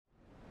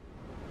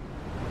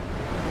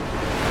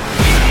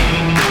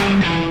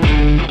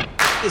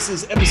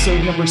This is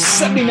episode number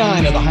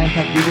 79 of the High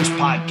Impact Leaders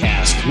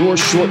Podcast, your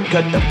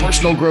shortcut to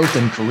personal growth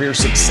and career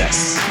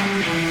success.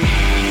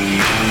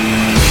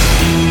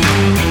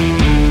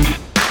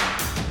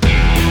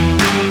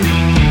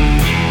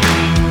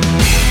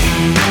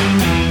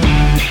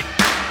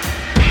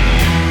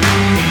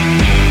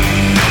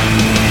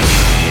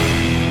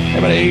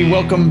 Everybody,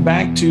 welcome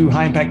back to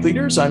High Impact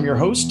Leaders. I'm your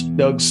host,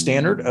 Doug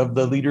Stannard of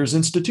the Leaders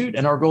Institute,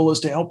 and our goal is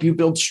to help you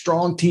build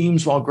strong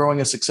teams while growing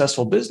a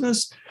successful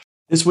business.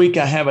 This week,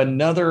 I have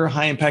another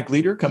high impact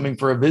leader coming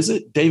for a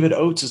visit. David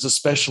Oates is a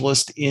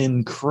specialist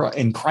in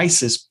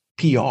crisis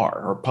PR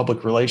or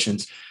public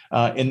relations.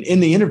 And in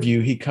the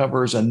interview, he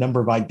covers a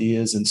number of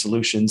ideas and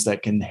solutions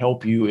that can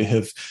help you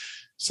if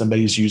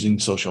somebody's using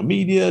social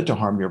media to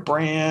harm your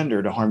brand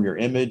or to harm your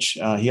image.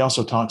 He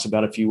also talks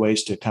about a few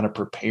ways to kind of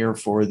prepare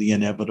for the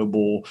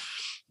inevitable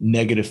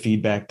negative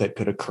feedback that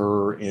could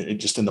occur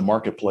just in the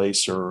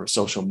marketplace or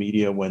social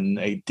media when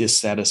a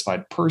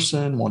dissatisfied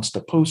person wants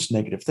to post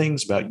negative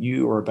things about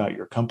you or about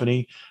your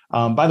company.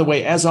 By the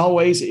way, as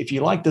always, if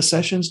you like the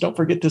sessions, don't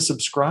forget to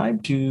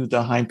subscribe to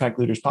the High Impact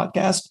Leaders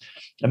Podcast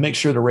and make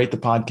sure to rate the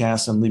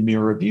podcast and leave me a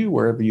review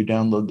wherever you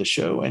download the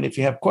show. And if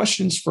you have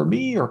questions for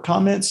me or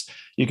comments,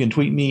 you can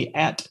tweet me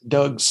at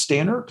Doug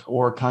Stannard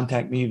or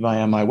contact me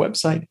via my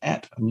website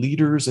at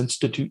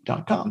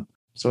leadersinstitute.com.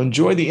 So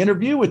enjoy the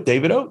interview with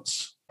David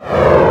Oates.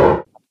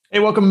 Hey,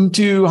 welcome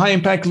to High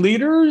Impact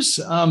Leaders.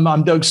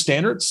 I'm Doug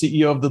Stannard,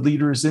 CEO of the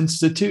Leaders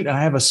Institute, and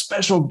I have a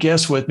special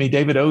guest with me,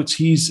 David Oates.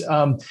 He's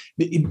got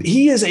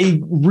a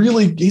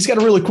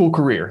really cool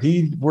career.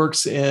 He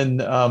works in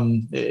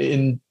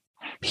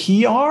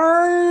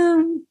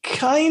PR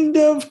kind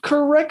of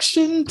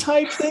correction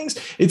type things.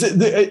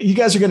 You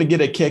guys are going to get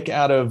a kick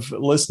out of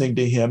listening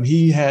to him.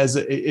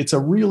 It's a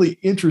really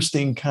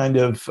interesting kind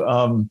of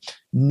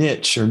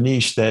niche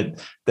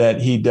that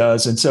he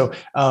does. And so,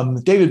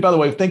 David, by the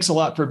way, thanks a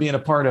lot for being a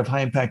part of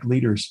High Impact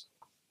Leaders.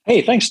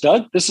 Hey, thanks,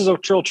 Doug. This is a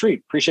real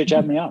treat. Appreciate you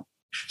having me on.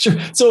 Sure.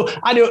 So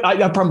I know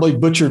I probably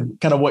butchered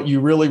kind of what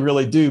you really,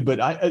 really do, but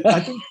I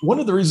think one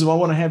of the reasons I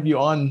want to have you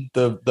on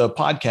the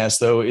podcast,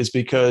 though, is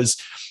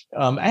because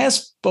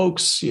as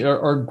folks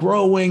are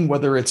growing,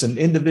 whether it's an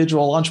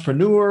individual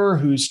entrepreneur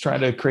who's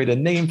trying to create a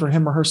name for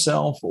him or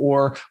herself,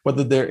 or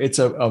whether it's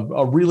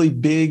a really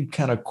big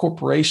kind of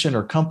corporation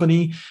or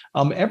company,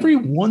 every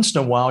once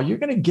in a while, you're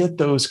going to get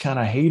those kind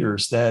of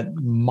haters that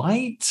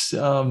might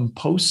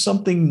post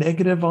something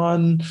negative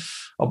on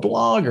a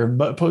blog or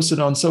post it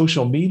on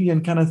social media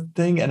and kind of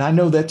thing. And I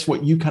know that's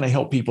what you kind of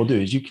help people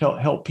do, is you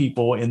help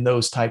people in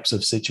those types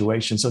of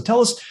situations. So tell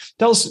us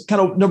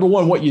kind of, number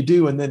one, what you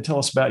do, and then tell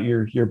us about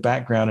your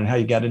background and how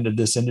you got into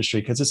this industry,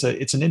 because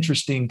it's an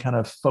interesting kind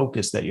of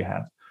focus that you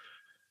have.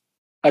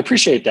 I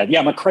appreciate that. Yeah,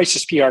 I'm a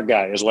crisis PR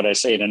guy, is what I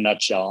say in a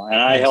nutshell. And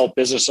I help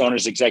business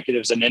owners,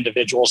 executives, and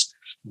individuals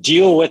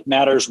deal with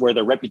matters where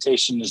their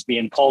reputation is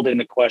being called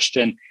into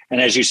question.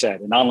 And as you said,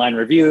 in online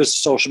reviews,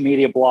 social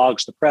media,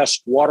 blogs, the press,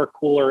 water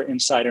cooler,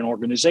 inside an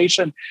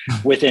organization,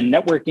 within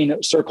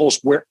networking circles,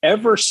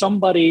 wherever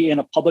somebody in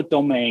a public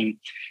domain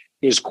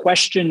is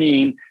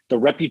questioning the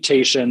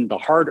reputation, the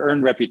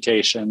hard-earned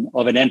reputation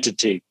of an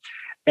entity,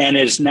 and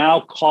is now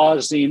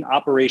causing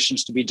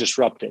operations to be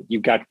disrupted.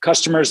 You've got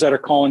customers that are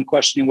calling,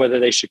 questioning whether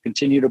they should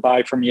continue to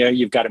buy from you.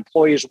 You've got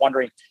employees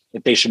wondering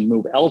if they should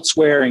move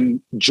elsewhere and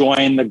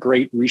join the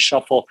great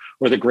reshuffle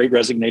or the great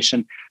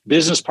resignation.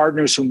 Business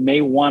partners who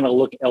may want to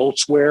look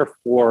elsewhere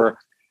for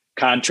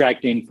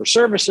contracting for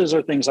services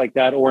or things like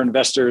that, or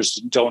investors,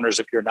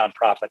 donors if you're a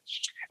nonprofit.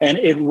 And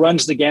it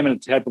runs the gamut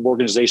of the type of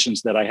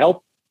organizations that I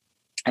help.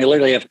 I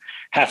literally have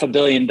 $500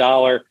 million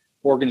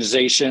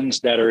organizations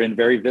that are in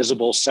very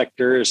visible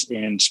sectors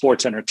in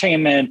sports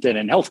entertainment and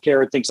in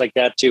healthcare and things like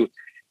that, to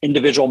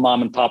individual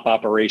mom and pop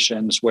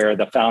operations where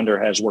the founder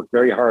has worked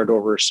very hard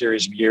over a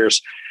series of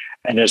years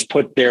and has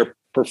put their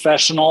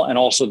professional and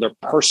also their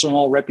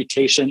personal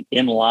reputation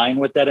in line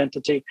with that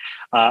entity.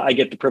 I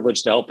get the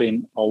privilege to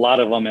helping a lot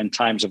of them in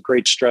times of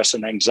great stress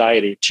and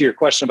anxiety. To your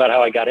question about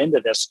how I got into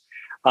this,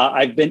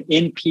 I've been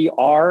in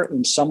PR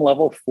in some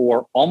level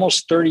for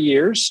almost 30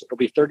 years. It'll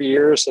be 30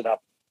 years in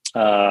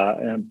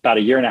about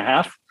a year and a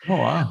half. Oh,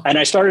 wow. And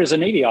I started as a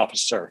Navy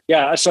officer.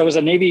 Yeah. So I was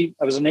a Navy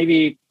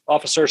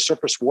officer,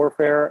 surface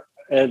warfare,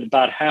 and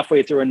about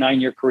halfway through a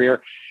 9-year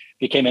career,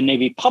 became a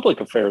Navy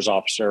public affairs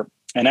officer,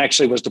 and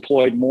actually was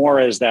deployed more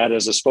as a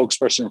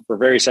spokesperson for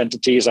various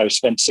entities. I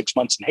spent 6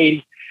 months in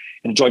Haiti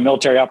and joined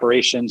military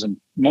operations, and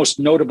most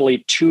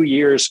notably 2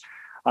 years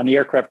on the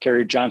aircraft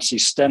carrier John C.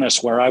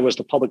 Stennis, where I was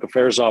the public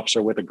affairs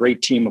officer with a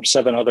great team of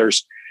 7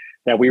 others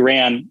that we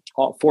ran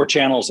 4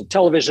 channels of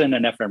television,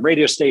 an FM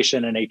radio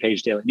station, an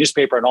 8-page daily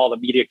newspaper, and all the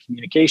media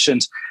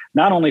communications,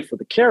 not only for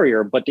the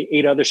carrier, but the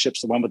 8 other ships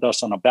that went with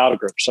us on a battle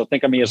group. So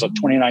think of me as a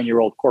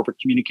 29-year-old corporate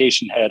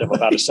communication head of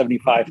about a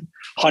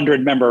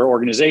 7,500 member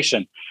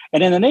organization.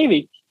 And in the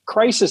Navy,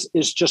 crisis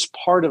is just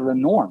part of the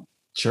norm.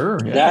 Sure.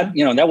 Yeah.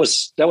 That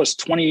was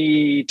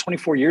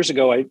 24 years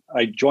ago.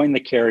 I joined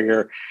the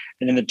carrier.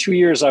 And in the 2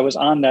 years I was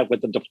on that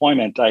with the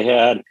deployment, I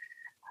had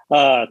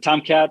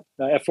Tomcat,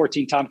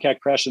 F-14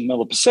 Tomcat crash in the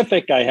middle of the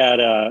Pacific.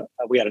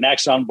 We had an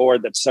accident on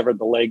board that severed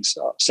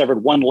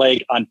severed one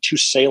leg on two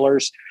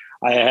sailors.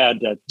 I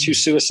had two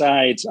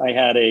suicides. I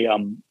had a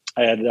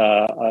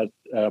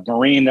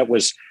Marine that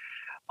was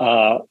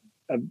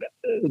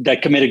that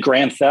committed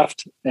grand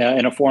theft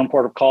in a foreign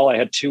port of call. I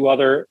had two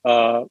other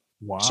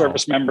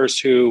service members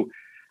who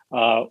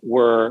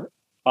were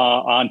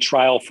on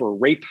trial for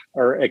rape,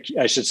 or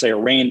I should say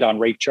arraigned on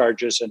rape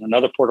charges in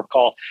another port of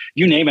call.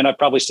 You name it, I've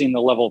probably seen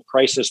the level of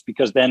crisis,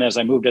 because then as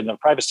I moved into the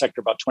private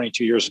sector about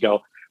 22 years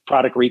ago,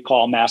 product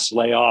recall, mass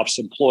layoffs,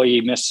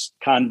 employee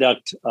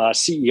misconduct,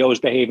 CEOs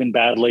behaving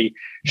badly,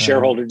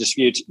 shareholder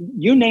disputes,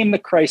 you name the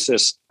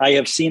crisis, I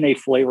have seen a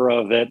flavor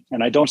of it.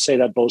 And I don't say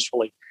that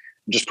boastfully.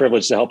 I'm just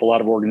privileged to help a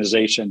lot of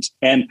organizations.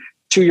 And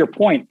to your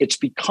point, it's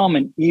become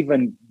an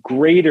even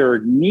greater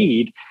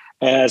need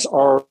as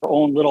our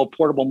own little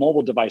portable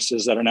mobile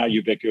devices that are now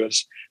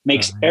ubiquitous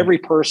makes every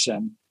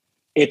person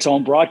its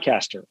own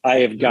broadcaster.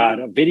 I have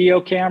got a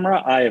video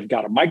camera, I have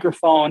got a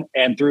microphone,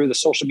 and through the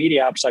social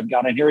media apps, I've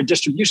got in here a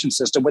distribution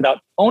system without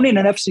owning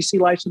an FCC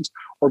license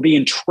or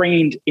being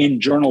trained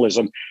in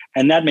journalism.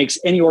 And that makes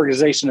any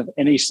organization of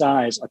any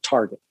size a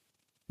target.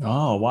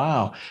 Oh,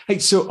 wow. Hey,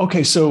 so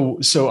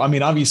I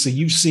mean, obviously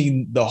you've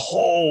seen the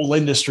whole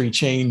industry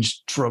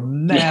change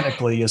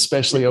dramatically,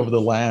 especially over the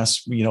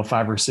last,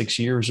 5 or 6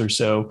 years or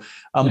so.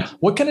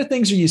 What kind of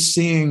things are you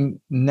seeing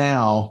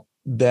now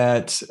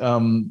that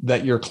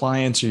your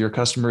clients or your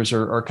customers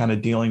are kind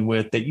of dealing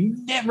with that you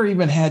never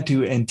even had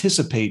to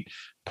anticipate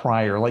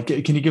prior? Like,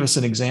 can you give us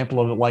an example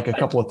of like a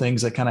couple of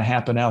things that kind of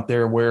happen out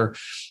there where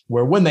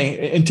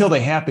until they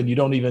happen, you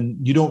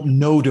don't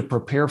know to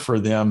prepare for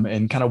them,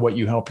 and kind of what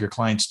you help your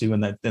clients do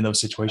in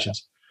those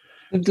situations?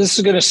 This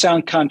is going to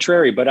sound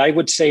contrary, but I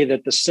would say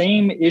that the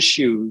same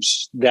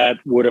issues that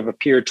would have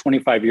appeared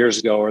 25 years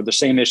ago are the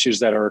same issues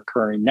that are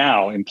occurring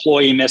now.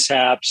 Employee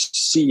mishaps,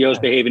 CEOs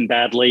behaving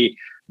badly,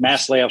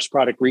 mass layoffs,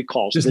 product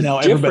recalls. Just now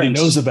everybody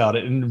knows about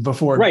it, and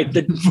before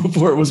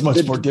it was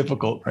much more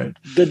difficult, right?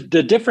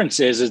 The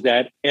difference is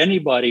that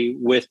anybody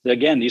with,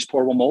 again, these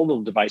portable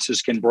mobile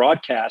devices can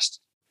broadcast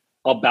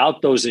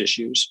about those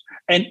issues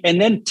and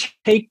then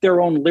take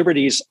their own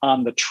liberties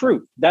on the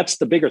truth. That's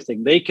the bigger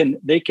thing. They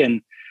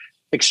can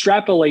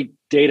extrapolate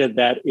data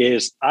that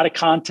is out of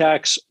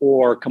context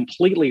or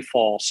completely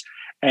false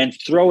and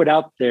throw it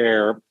out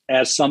there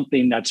as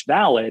something that's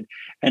valid.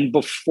 And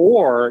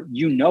before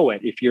you know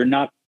it, if you're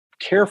not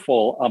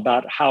careful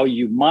about how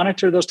you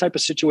monitor those type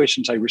of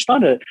situations, how you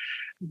respond to it,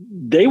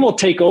 they will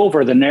take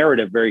over the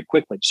narrative very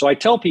quickly. So I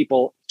tell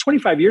people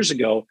 25 years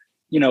ago,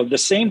 the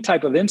same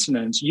type of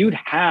incidents, you'd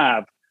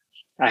have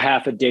a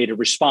half a day to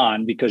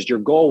respond, because your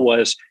goal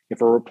was,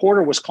 if a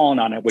reporter was calling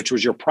on it, which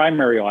was your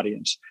primary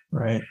audience,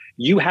 right,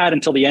 you had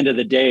until the end of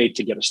the day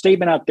to get a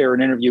statement out there,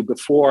 an interview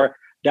before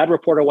that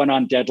reporter went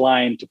on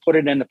deadline, to put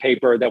it in the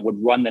paper that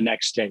would run the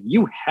next day.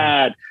 You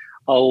had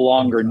a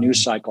longer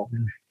news cycle.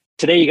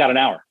 Today, you got an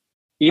hour.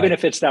 Even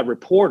if it's that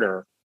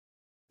reporter,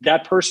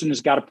 that person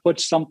has got to put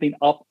something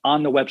up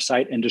on the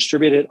website and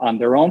distribute it on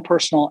their own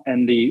personal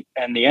and the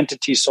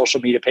entity's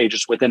social media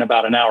pages within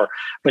about an hour.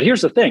 But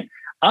here's the thing.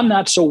 I'm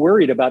not so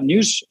worried about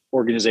news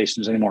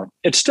organizations anymore.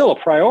 It's still a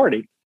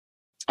priority.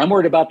 I'm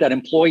worried about that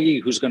employee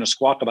who's going to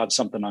squawk about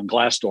something on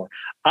Glassdoor.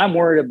 I'm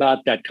worried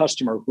about that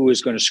customer who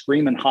is going to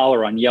scream and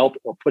holler on Yelp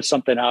or put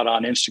something out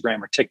on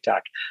Instagram or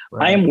TikTok.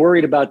 Right. I am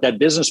worried about that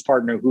business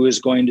partner who is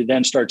going to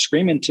then start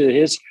screaming to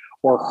his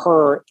or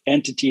her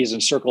entities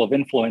and circle of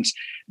influence.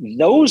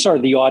 Those are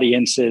the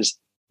audiences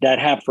that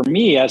have, for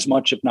me, as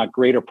much, if not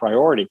greater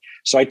priority.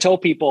 So I tell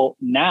people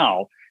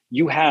now,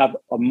 you have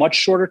a much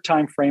shorter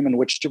time frame in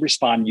which to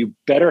respond. You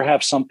better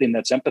have something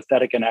that's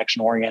empathetic and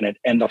action-oriented.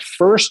 And the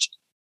first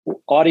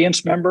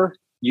audience member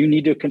you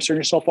need to concern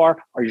yourself are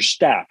your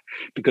staff,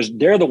 because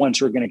they're the ones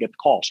who are going to get the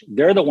calls.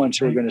 They're the ones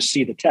who are going to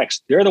see the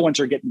text. They're the ones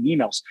who are getting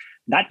emails,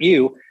 not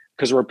you,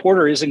 because a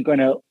reporter isn't going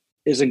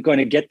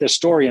to get this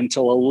story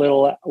until a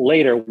little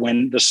later,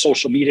 when the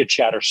social media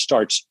chatter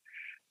starts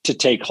to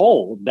take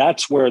hold.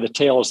 That's where the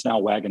tail is now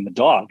wagging the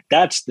dog.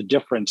 That's the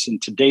difference in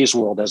today's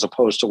world as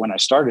opposed to when I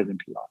started in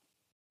PR.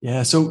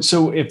 Yeah. So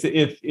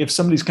if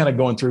somebody's kind of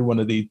going through one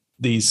of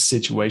these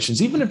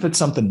situations, even if it's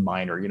something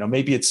minor,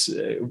 maybe it's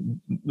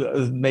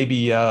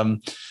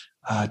trying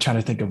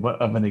to think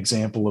of an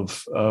example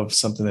of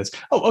something that's,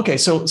 okay.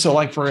 So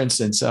like, for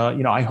instance,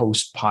 I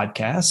host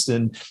podcasts,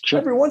 and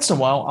every once in a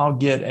while I'll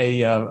get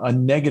a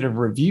negative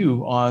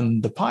review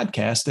on the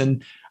podcast.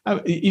 And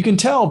you can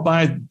tell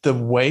by the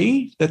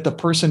way that the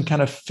person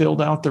kind of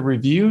filled out the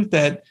review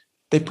that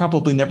they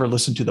probably never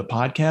listened to the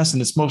podcast,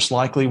 and it's most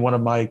likely one of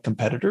my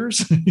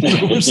competitors,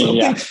 or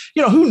something.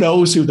 Yeah. Who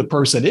knows who the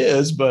person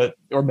is,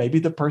 or maybe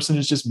the person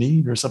is just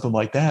mean or something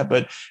like that.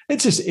 But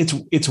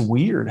it's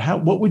weird.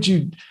 What would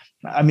you?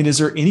 I mean, is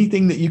there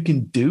anything that you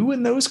can do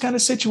in those kind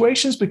of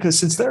situations? Because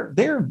since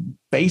they're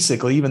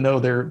basically, even though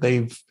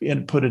they've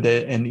inputted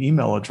an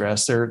email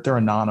address, they're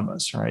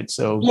anonymous, right?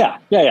 So yeah.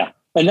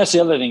 And that's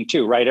the other thing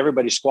too, right?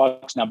 Everybody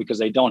squawks now because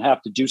they don't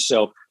have to do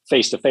so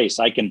face to face.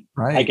 I can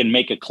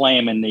make a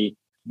claim in the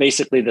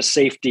basically the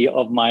safety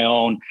of my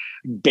own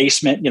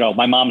basement,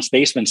 my mom's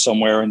basement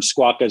somewhere, and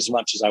squawk as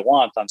much as I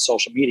want on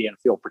social media and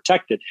feel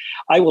protected.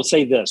 I will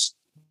say this,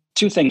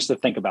 two things to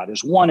think about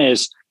is, one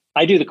is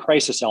I do the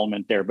crisis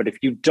element there, but if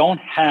you don't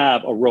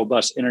have a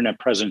robust internet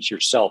presence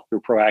yourself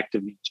through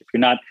proactive means, if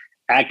you're not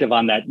active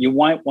on that, you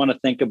might want to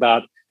think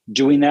about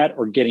doing that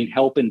or getting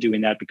help in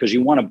doing that, because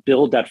you want to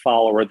build that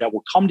follower that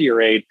will come to your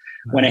aid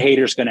when a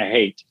hater's going to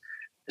hate.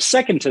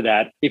 Second to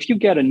that, if you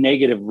get a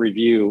negative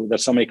review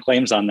that somebody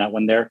claims on that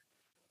one there,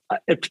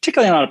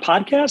 particularly on a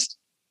podcast,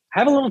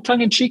 have a little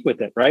tongue in cheek with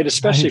it, right?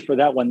 Especially for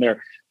that one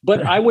there.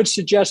 But I would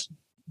suggest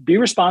be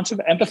responsive,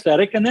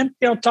 empathetic, and then,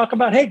 talk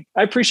about, hey,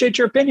 I appreciate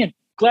your opinion.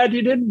 Glad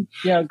you didn't,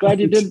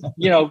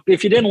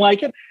 if you didn't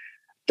like it,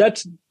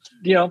 that's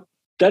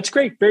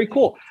great. Very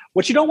cool.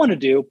 What you don't want to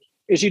do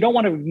is you don't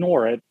want to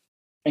ignore it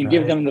and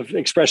give them the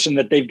expression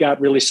that they've got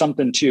really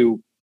something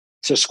to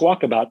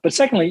squawk about. But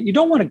secondly, you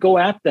don't want to go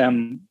at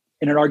them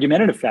in an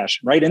argumentative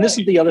fashion, right? And this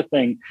is the other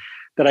thing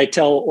that I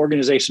tell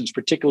organizations,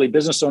 particularly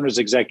business owners,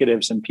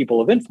 executives, and people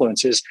of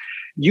influence, is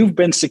you've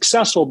been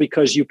successful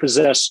because you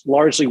possess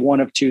largely one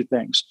of two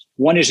things.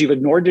 One is you've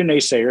ignored your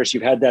naysayers.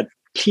 You've had that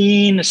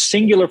keen,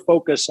 singular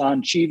focus on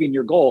achieving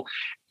your goal.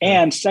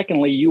 And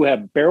secondly, you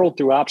have barreled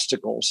through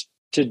obstacles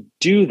to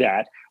do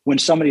that when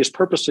somebody has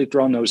purposely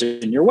thrown those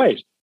in your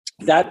way.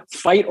 That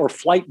fight or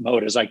flight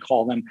mode, as I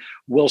call them,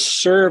 will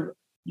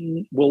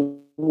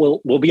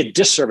be a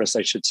disservice,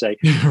 I should say,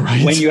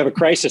 when you have a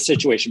crisis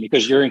situation,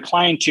 because you're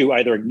inclined to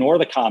either ignore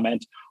the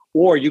comment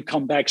or you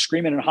come back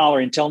screaming and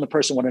hollering, telling the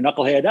person what a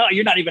knucklehead, oh,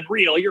 you're not even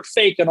real, you're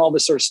fake, and all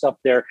this sort of stuff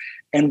there.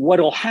 And what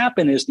will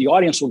happen is the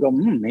audience will go,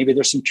 maybe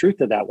there's some truth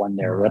to that one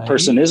there. That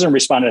person isn't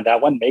responding to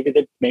that one. Maybe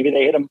they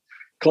hit them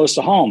close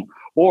to home.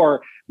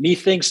 Or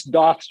methinks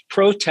doth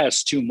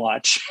protest too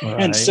much.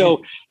 And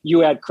so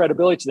you add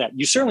credibility to that.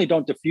 You certainly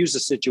don't diffuse the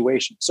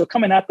situation. So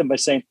coming at them by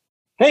saying,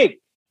 hey,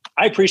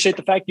 I appreciate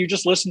the fact you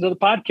just listened to the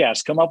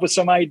podcast, come up with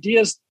some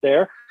ideas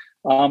there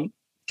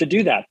to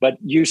do that. But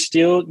you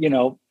still,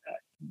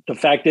 the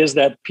fact is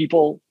that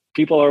people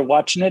are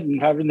watching it and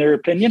having their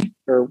opinion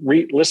or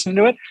listening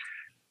to it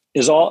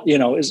is all,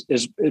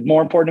 is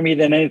more important to me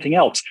than anything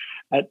else.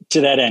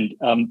 To that end,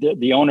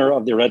 the owner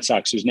of the Red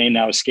Sox, whose name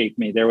now escaped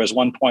me, there was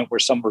one point where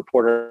some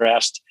reporter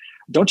asked,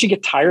 don't you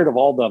get tired of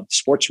all the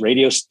sports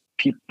radio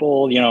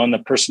people, and the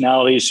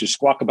personalities who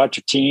squawk about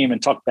your team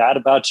and talk bad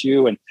about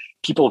you, and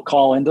people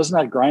call in, doesn't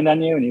that grind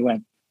on you? And he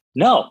went,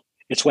 no,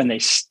 it's when they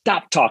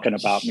stop talking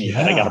about me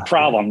that I got a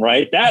problem,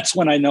 right? That's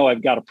when I know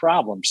I've got a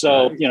problem.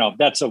 So,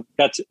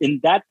 that's in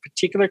that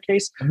particular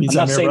case. It means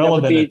I'm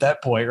irrelevant at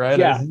that point, right?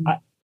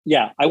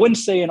 Yeah. I wouldn't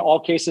say in all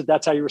cases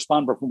that's how you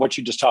respond, but from what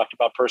you just talked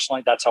about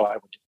personally, that's how I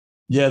would do.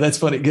 Yeah, that's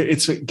funny.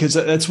 It's because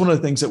that's one of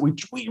the things that we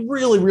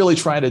really, really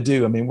try to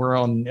do. I mean, we're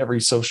on every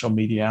social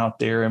media out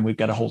there, and we've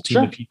got a whole team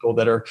of people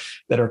that are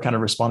kind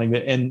of responding.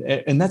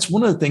 And that's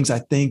one of the things I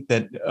think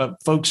that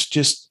folks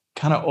just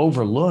kind of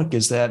overlook,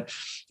 is that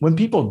when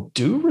people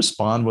do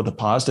respond with a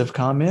positive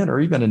comment or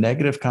even a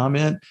negative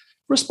comment,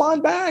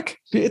 respond back.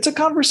 It's a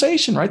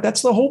conversation, right?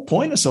 That's the whole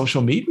point of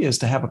social media, is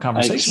to have a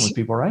conversation with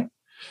people, right?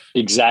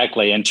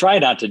 Exactly. And try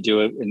not to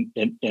do it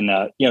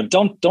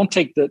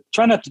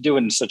try not to do it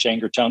in such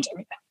anger tones. I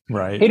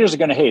mean, haters are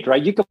going to hate,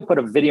 right? You could put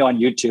a video on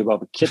YouTube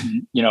of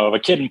a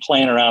kitten,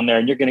 playing around there,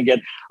 and you're going to get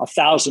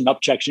 1,000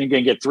 up checks and you're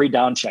going to get 3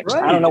 down checks.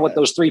 I don't know what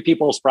those 3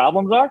 people's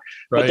problems are,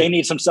 but they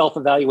need some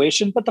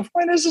self-evaluation. But the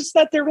point is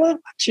that they're really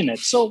watching it.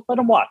 So let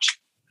them watch.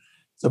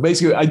 So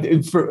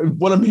basically, for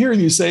what I'm hearing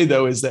you say,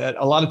 though, is that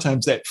a lot of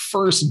times that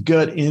first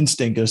gut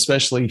instinct,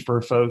 especially for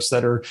folks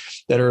that are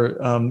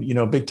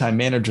big time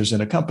managers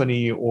in a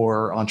company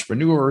or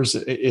entrepreneurs,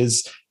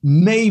 is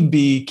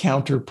maybe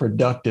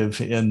counterproductive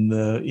in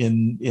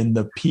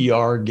the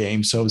PR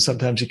game. So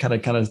sometimes you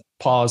kind of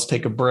pause,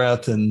 take a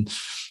breath, and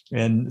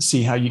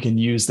see how you can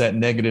use that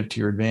negative to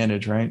your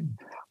advantage, right?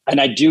 And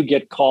I do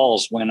get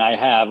calls when I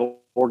have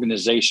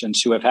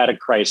organizations who have had a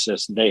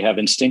crisis. They have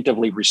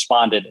instinctively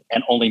responded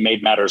and only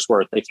made matters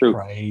worse. They threw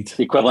the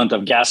equivalent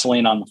of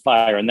gasoline on the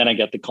fire. And then I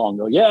get the call and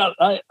go, yeah,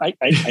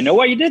 I know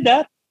why you did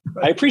that.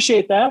 I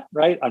appreciate that.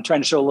 Right. I'm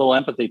trying to show a little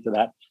empathy to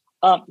that.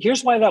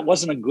 Here's why that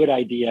wasn't a good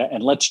idea.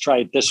 And let's try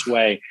it this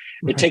way.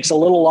 It takes a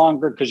little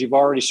longer because you've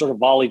already sort of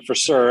volleyed for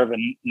serve.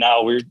 And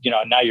now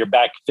now you're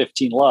back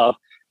 15 love.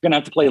 You're going to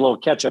have to play a little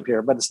catch up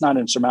here, but it's not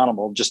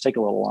insurmountable. Just take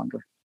a little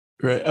longer.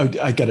 Right.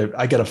 I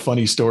got a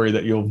funny story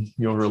that you'll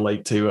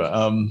relate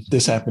to.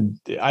 This happened.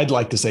 I'd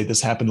like to say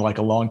this happened like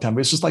a long time, but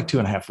it's just like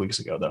 2.5 weeks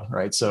ago, though.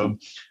 Right. So,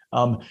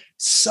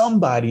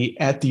 somebody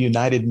at the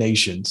United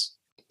Nations,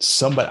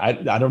 I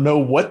don't know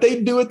what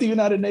they do at the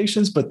United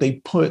Nations, but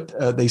they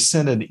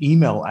sent an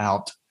email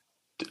out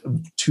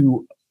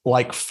to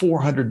like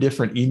 400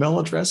 different email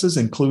addresses,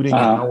 including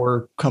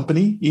our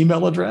company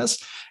email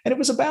address. And it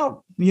was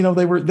about,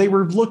 they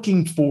were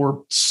looking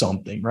for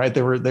something, right?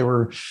 They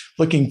were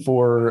looking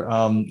for,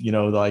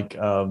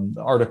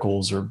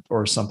 articles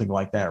or something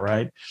like that,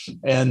 right?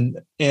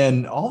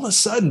 And all of a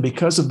sudden,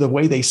 because of the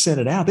way they sent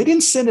it out, they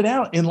didn't send it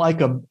out in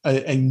like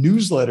a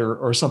newsletter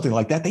or something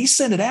like that. They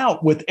sent it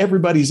out with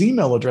everybody's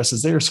email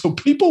addresses there. So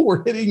people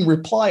were hitting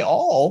reply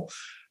all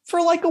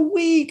for like a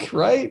week,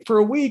 right? For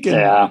a week.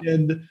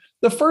 And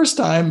the first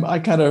time I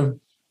kind of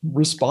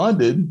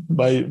responded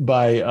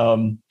by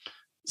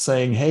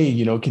saying, hey,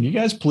 can you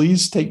guys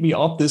please take me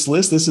off this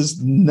list? This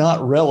is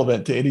not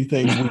relevant to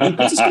anything.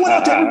 This is going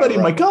out to everybody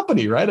in my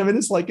company, right? I mean,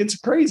 it's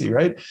crazy,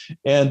 right?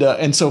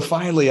 And so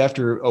finally,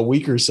 after a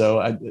week or so,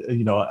 I'm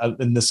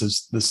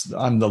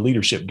the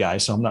leadership guy,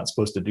 so I'm not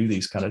supposed to do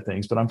these kind of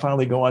things, but I'm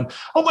finally going,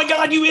 oh my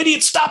God, you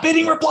idiot, stop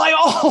hitting reply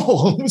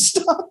all.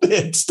 Stop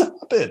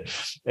it.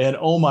 And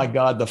oh my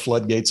God, the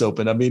floodgates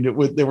open. I mean,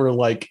 they were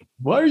like,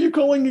 why are you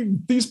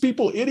calling these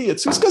people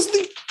idiots? It's because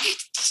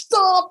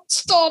stop.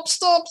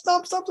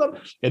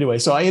 Anyway,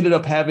 so I ended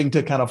up having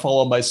to kind of fall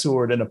on my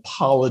sword and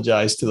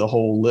apologize to the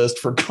whole list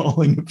for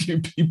calling a few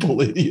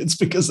people idiots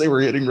because they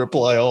were hitting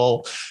reply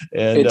all.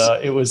 And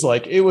it was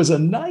a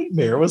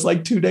nightmare. It was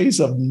like 2 days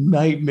of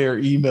nightmare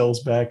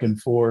emails back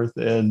and forth.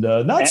 And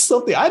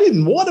something I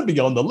didn't want to be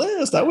on the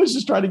list. I was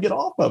just trying to get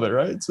off of it.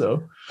 Right.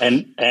 So,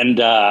 and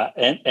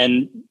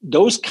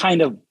those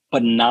kind of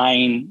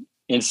benign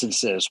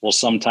instances will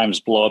sometimes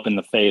blow up in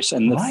the face.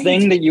 And the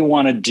thing that you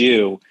want to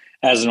do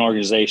as an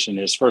organization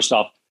is, first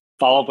off,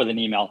 follow up with an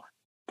email,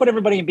 put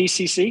everybody in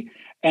BCC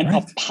and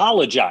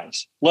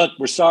apologize. Look,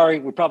 we're sorry.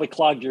 We probably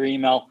clogged your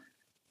email.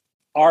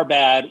 Our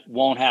bad,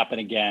 won't happen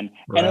again.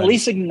 Right. And at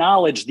least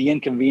acknowledge the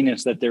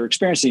inconvenience that they're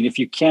experiencing. If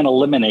you can't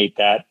eliminate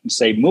that and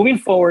say, moving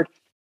forward,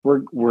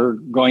 we're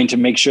going to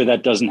make sure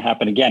that doesn't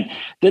happen again.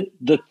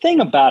 The thing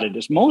about it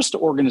is most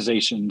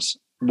organizations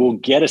will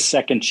get a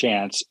second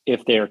chance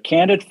if they're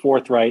candid,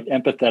 forthright,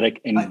 empathetic,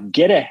 and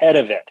get ahead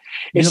of it.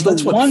 It's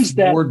that's the ones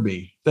that floored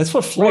me. That's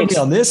what floored me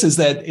on this is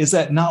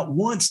that not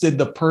once did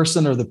the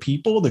person or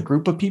the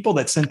group of people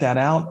that sent that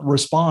out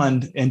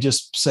respond and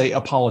just say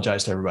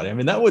apologize to everybody. I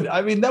mean,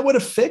 that would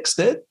have fixed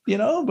it,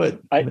 but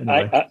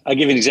anyway. I'll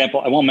give you an example.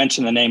 I won't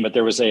mention the name, but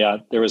there was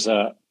a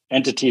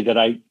entity that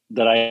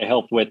I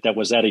helped with that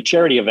was at a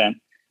charity event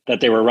that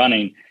they were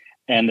running.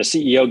 And the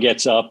CEO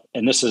gets up,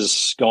 and this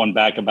is going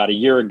back about a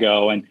year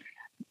ago. And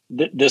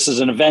this is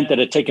an event that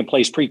had taken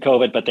place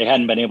pre-COVID, but they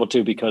hadn't been able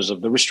to because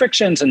of the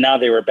restrictions. And now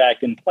they were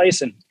back in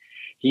place. And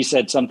he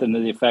said something to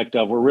the effect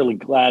of, we're really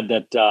glad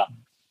that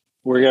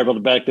we're able to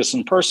back this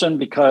in person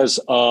because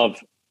of,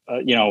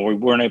 we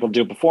weren't able to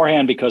do it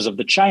beforehand because of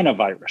the China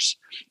virus.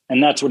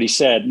 And that's what he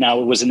said. Now,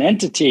 it was an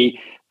entity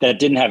that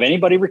didn't have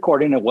anybody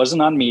recording. It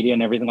wasn't on media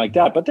and everything like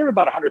that. But there were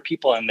about 100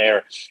 people in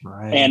there.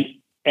 Right.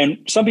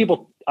 And some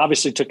people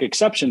obviously took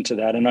exception to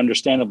that, and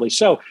understandably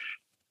so,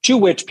 to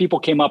which people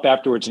came up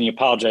afterwards and he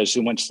apologized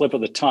and went slip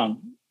of the tongue.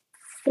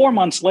 4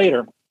 months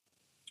later,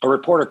 a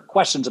reporter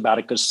questions about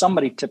it because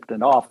somebody tipped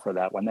it off for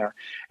that one there.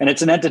 And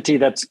it's an entity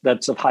that's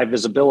of high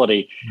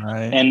visibility.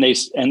 Right.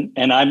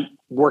 And I'm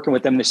working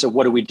with them. They said,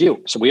 what do we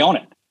do? So we own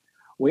it.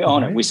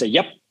 It. We say,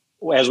 yep.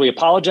 As we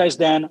apologize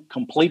then,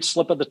 complete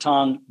slip of the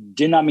tongue,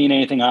 did not mean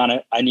anything on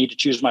it. I need to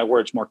choose my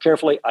words more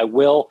carefully. I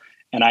will.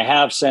 And I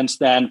have since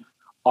then.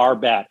 Our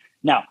bad.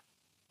 Now,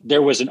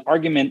 there was an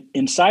argument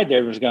inside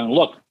there that was going,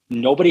 look,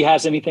 nobody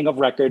has anything of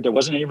record. There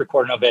wasn't any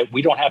recording of it.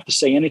 We don't have to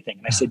say anything.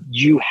 And I said,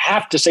 you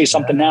have to say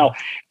something now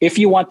if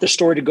you want the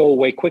story to go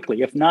away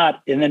quickly. If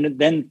not, and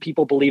then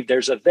people believe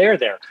there's a there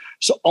there.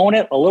 So own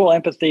it, a little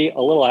empathy,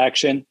 a little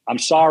action. I'm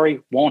sorry,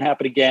 won't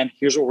happen again.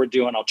 Here's what we're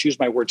doing. I'll choose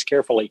my words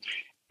carefully.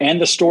 And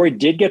the story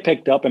did get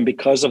picked up. And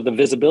because of the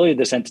visibility of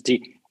this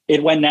entity,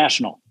 it went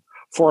national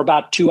for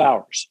about 2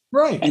 hours.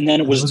 Right. And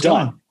then it was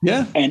done. Gone.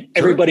 Yeah. And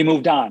everybody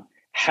moved on.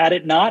 Had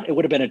it not, it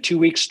would have been a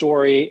 2-week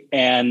story,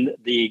 and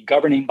the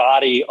governing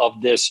body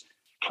of this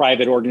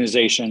private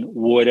organization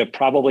would have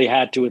probably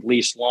had to at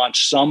least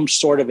launch some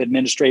sort of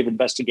administrative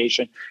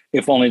investigation,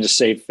 if only to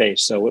save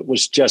face. So it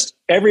was just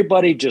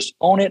everybody just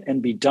own it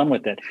and be done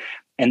with it.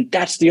 And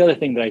that's the other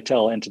thing that I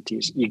tell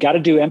entities. You got to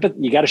do empathy.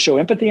 You got to show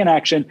empathy in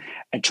action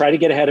and try to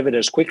get ahead of it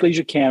as quickly as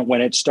you can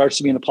when it starts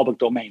to be in the public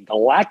domain. The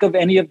lack of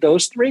any of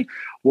those three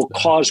will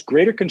cause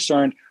greater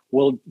concern,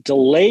 will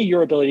delay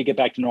your ability to get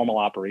back to normal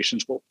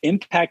operations, will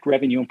impact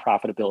revenue and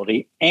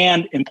profitability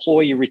and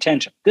employee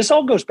retention. This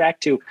all goes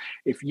back to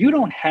if you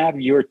don't have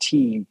your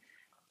team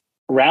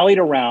rallied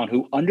around,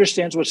 who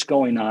understands what's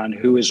going on,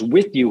 who is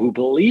with you, who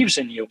believes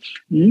in you,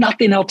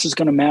 nothing else is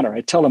going to matter.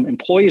 I tell them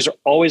employees are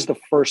always the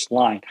first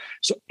line.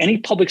 So any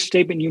public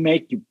statement you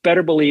make, you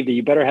better believe that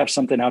you better have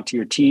something out to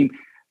your team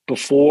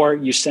before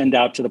you send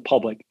out to the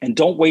public. And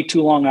don't wait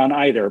too long on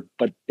either,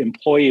 but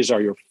employees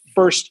are your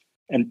first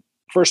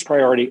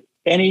priority,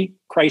 any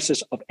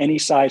crisis of any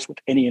size with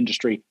any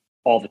industry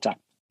all the time.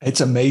 It's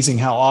amazing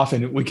how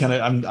often we kind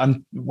of,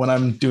 I'm when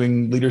I'm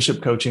doing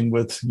leadership coaching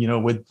with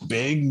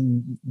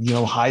big,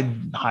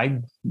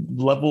 high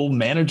level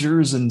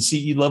managers and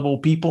CE level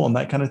people and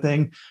that kind of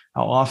thing,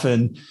 how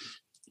often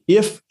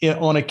if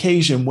on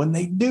occasion, when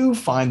they do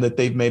find that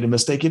they've made a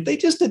mistake, if they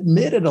just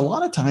admit it, a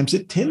lot of times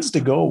it tends to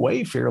go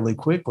away fairly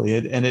quickly.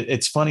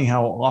 It's funny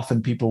how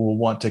often people will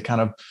want to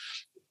kind of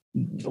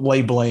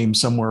lay blame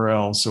somewhere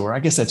else, or I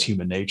guess that's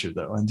human nature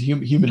though. And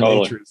human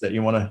Totally. nature is that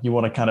you want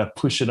to kind of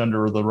push it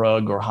under the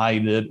rug or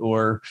hide it,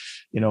 or,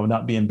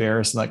 not be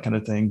embarrassed and that kind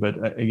of thing. But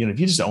if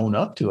you just own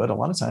up to it, a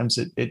lot of times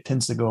it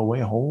tends to go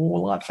away a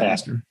whole lot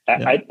faster.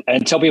 Yeah. I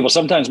tell people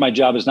sometimes my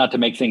job is not to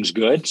make things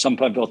good. Some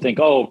people think,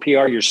 oh,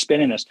 PR, you're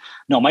spinning this.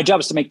 No, my job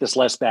is to make this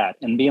less bad.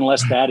 And being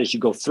less bad as you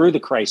go through the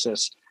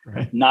crisis,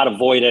 right. Not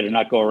avoid it or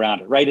not go around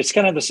it, right? It's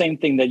kind of the same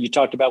thing that you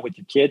talked about with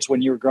your kids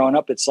when you were growing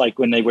up. It's like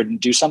when they wouldn't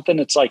do something,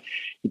 it's like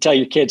you tell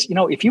your kids,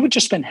 if you would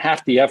just spend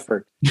half the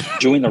effort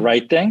doing the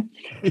right thing,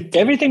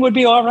 everything would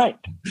be all right.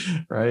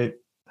 Right.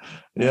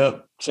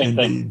 Yep. Same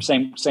Indeed.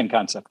 Thing. Same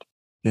concept.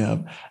 Yeah.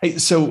 Hey,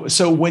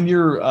 so when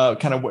you're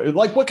kind of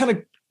like, what kind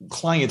of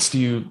clients do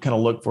you kind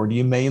of look for? Do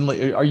you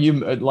mainly, are you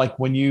like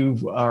when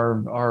you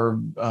are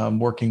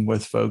working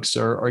with folks,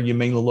 or are you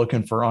mainly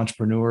looking for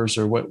entrepreneurs,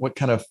 or what's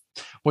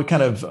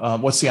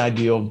the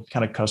ideal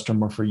kind of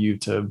customer for you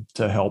to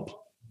help?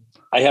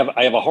 I have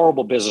a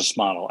horrible business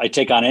model. I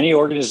take on any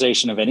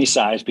organization of any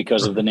size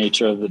because of the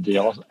nature of the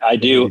deal. I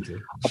do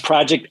a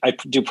project.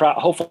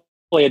 Hopefully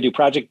I do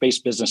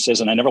project-based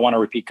businesses, and I never want a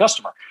repeat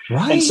customer.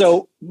 Right. And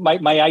so my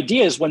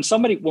idea is when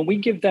we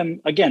give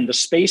them, again, the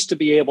space to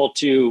be able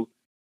to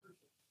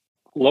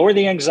lower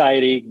the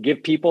anxiety,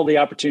 give people the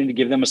opportunity to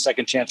give them a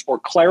second chance, or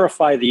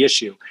clarify the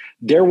issue,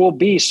 there will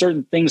be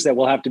certain things that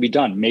will have to be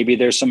done. Maybe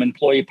there's some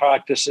employee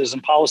practices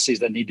and policies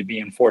that need to be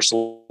enforced a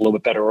little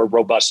bit better or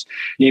robust.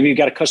 Maybe you've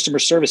got a customer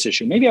service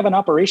issue. Maybe you have an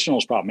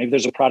operational problem. Maybe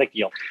there's a product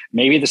deal.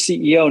 Maybe the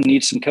CEO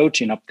needs some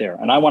coaching up there.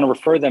 And I want to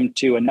refer them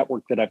to a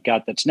network that I've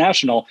got that's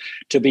national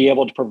to be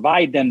able to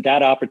provide them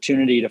that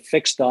opportunity to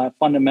fix the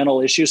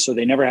fundamental issues so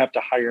they never have to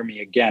hire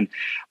me again.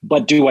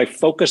 But do I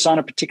focus on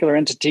a particular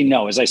entity?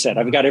 No. As I said,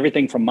 I've got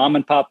everything from mom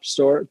and pop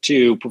store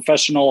to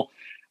professional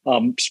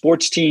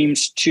sports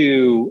teams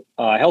to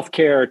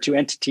healthcare to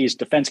entities,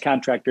 defense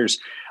contractors.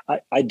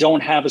 I don't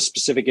have a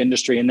specific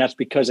industry. And that's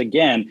because,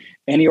 again,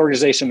 any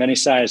organization of any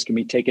size can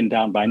be taken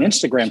down by an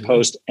Instagram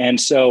post. And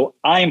so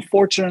I am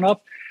fortunate enough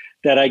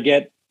that I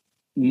get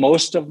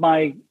most of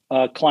my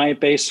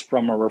client base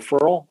from a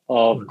referral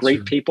of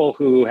great people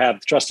who have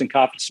trust and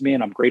confidence in me.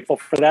 And I'm grateful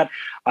for that.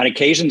 On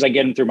occasions, I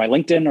get them through my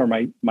LinkedIn or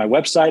my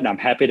website, and I'm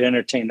happy to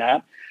entertain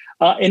that.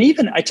 And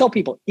even I tell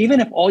people,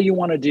 even if all you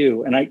want to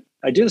do, and I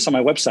do this on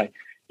my website,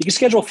 you can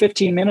schedule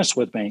 15 minutes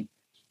with me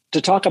to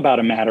talk about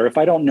a matter if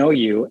I don't know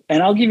you.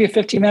 And I'll give you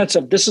 15 minutes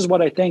of this is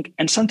what I think.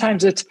 And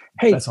sometimes it's,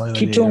 hey,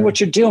 keep doing what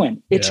you're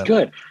doing. It's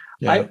good.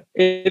 Yeah.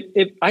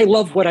 I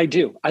love what I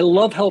do. I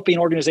love helping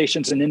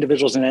organizations and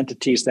individuals and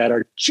entities that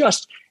are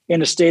just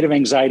in a state of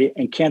anxiety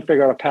and can't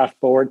figure out a path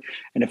forward.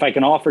 And if I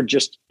can offer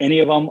just any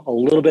of them a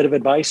little bit of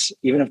advice,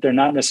 even if they're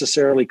not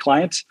necessarily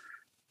clients,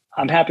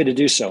 I'm happy to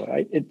do so.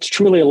 It's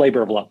truly a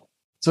labor of love.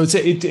 So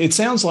it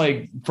sounds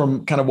like,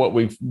 from kind of what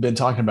we've been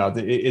talking about,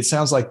 it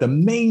sounds like the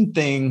main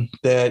thing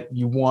that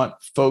you want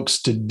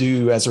folks to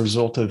do as a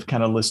result of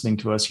kind of listening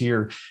to us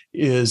here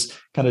is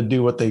kind of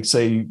do what they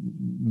say,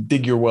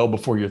 dig your well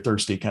before you're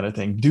thirsty kind of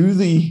thing. Do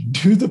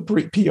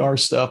the PR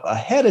stuff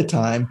ahead of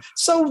time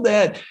so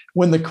that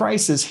when the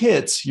crisis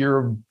hits,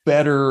 you're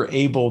better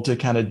able to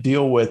kind of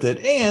deal with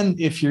it. And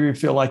if you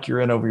feel like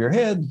you're in over your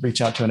head,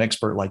 reach out to an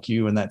expert like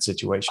you in that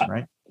situation,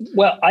 right?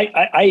 Well,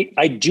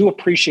 I do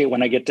appreciate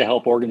when I get to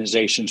help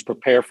organizations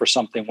prepare for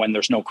something when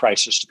there's no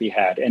crisis to be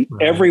had. And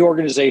every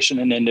organization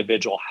and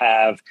individual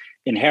have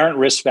inherent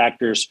risk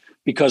factors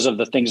because of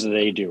the things that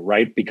they do,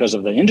 right? Because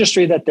of the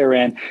industry that they're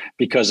in,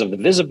 because of the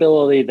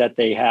visibility that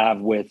they have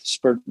with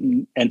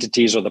certain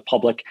entities or the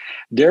public,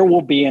 there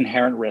will be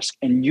inherent risk.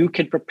 And you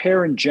can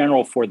prepare in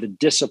general for the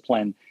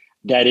discipline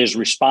that is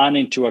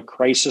responding to a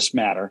crisis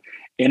matter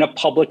in a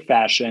public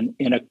fashion,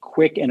 in a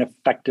quick and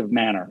effective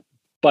manner.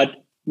 But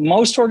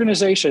most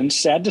organizations,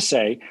 sad to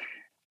say,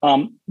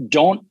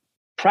 don't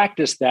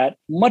practice that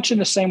much in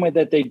the same way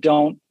that they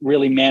don't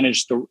really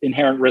manage the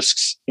inherent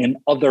risks in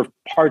other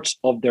parts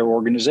of their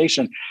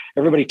organization.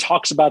 Everybody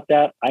talks about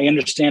that. I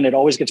understand it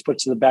always gets put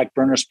to the back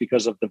burners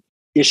because of the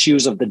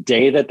issues of the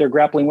day that they're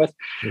grappling with.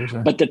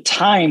 Sure. But the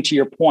time, to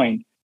your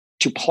point,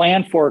 to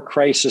plan for a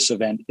crisis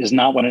event is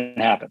not when it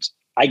happens.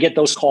 I get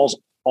those calls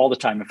all the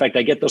time. In fact,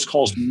 I get those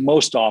calls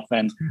most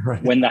often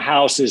when the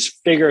house is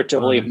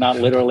figuratively, if not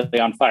literally,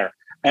 on fire.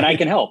 And I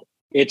can help.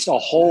 It's a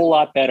whole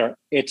lot better.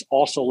 It's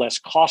also less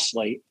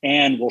costly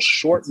and will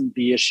shorten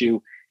the issue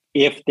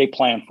if they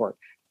plan for it.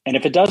 And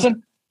if it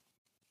doesn't,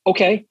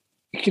 okay,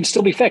 it can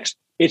still be fixed.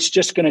 It's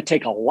just going to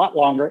take a lot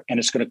longer and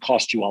it's going to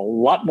cost you a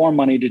lot more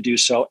money to do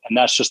so. And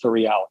that's just the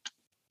reality.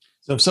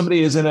 So if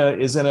somebody is in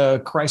a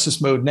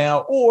crisis mode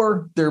now,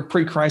 or they're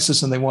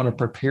pre-crisis and they want to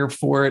prepare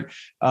for it,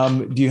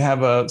 do you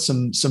have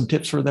some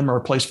tips for them or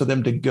a place for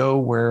them to go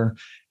where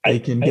they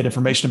can get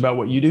information about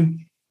what you do?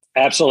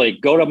 Absolutely.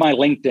 Go to my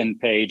LinkedIn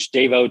page,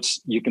 Dave Oates.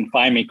 You can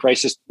find me.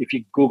 Crisis. If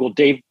you Google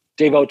Dave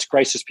Oates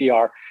Crisis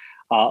PR,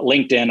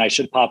 LinkedIn, I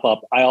should pop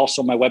up. I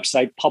also, my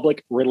website,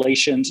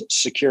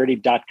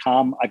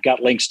 publicrelationssecurity.com. I've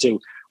got links to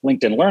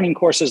LinkedIn learning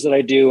courses that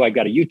I do. I've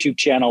got a YouTube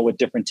channel with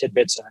different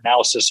tidbits and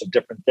analysis of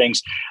different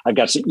things. I've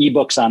got some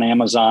ebooks on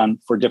Amazon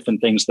for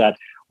different things that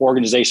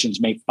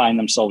organizations may find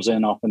themselves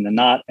in often than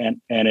not.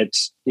 And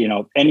it's,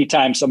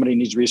 anytime somebody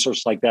needs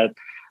resources like that,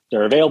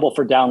 they're available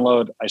for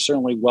download. I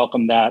certainly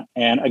welcome that.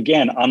 And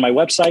again, on my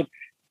website,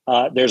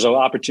 there's an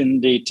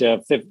opportunity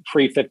to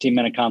free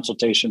 15-minute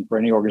consultation for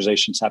any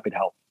organizations. Happy to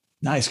help.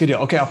 Nice. Good deal.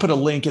 Okay. I'll put a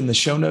link in the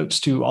show notes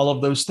to all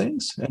of those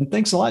things. And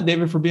thanks a lot,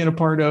 David, for being a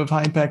part of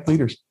High Impact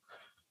Leaders.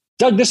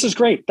 Doug, this is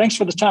great. Thanks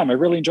for the time. I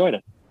really enjoyed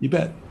it. You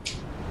bet.